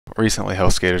Recently,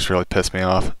 HostGator's really pissed me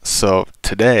off. So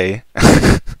today,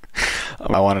 I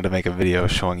wanted to make a video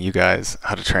showing you guys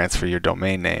how to transfer your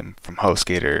domain name from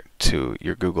HostGator to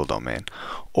your Google domain,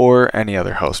 or any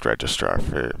other host registrar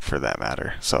for that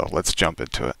matter. So let's jump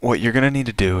into it. What you're going to need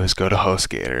to do is go to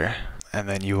HostGator, and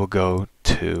then you will go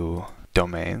to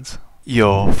Domains.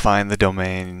 You'll find the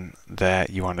domain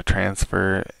that you want to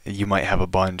transfer. You might have a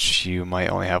bunch, you might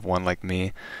only have one like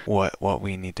me. What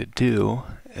we need to do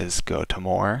is go to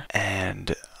More,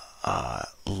 and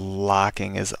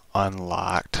locking is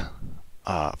unlocked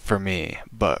for me,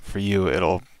 but for you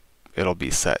it'll be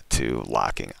set to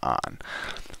locking on.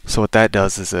 So what that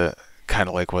does is it kind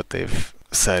of like what they've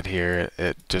said here,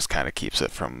 it just kind of keeps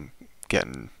it from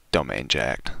getting domain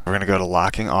jacked. We're going to go to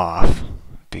locking off,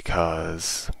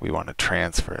 because we want to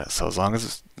transfer it. So as long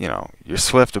as you're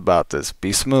swift about this,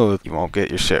 be smooth, you won't get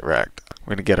your shit wrecked.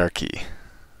 We're gonna get our key.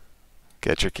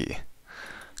 Get your key.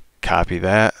 Copy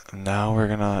that. Now we're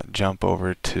gonna jump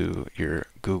over to your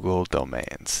Google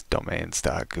domains,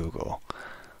 domains.google.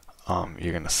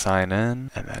 You're gonna sign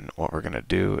in, and then what we're gonna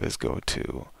do is go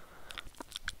to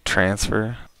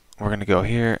transfer. We're gonna go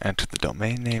here, enter the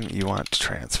domain name you want to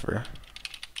transfer.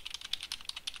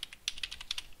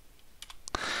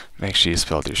 Make sure you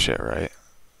spelled your shit right.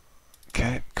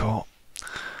 Okay, cool.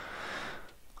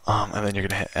 And then you're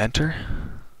gonna hit enter.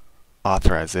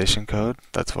 Authorization code,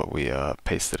 that's what we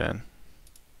pasted in.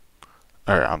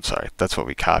 Or I'm sorry, that's what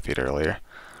we copied earlier.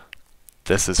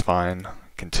 This is fine.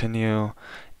 Continue.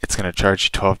 It's gonna charge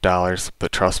you $12,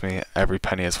 but trust me, every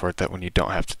penny is worth it when you don't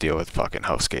have to deal with fucking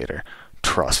HostGator.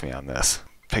 Trust me on this.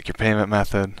 Pick your payment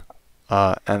method,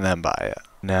 and then buy it.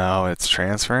 Now it's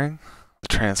transferring. The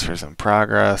transfer's in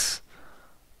progress.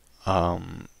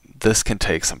 This can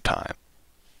take some time.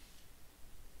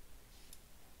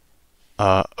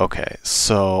 Okay,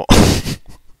 so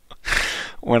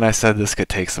when I said this could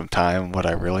take some time, what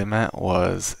I really meant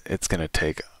was it's gonna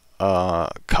take a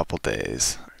couple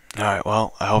days. Alright,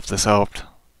 well, I hope this helped.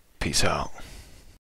 Peace out.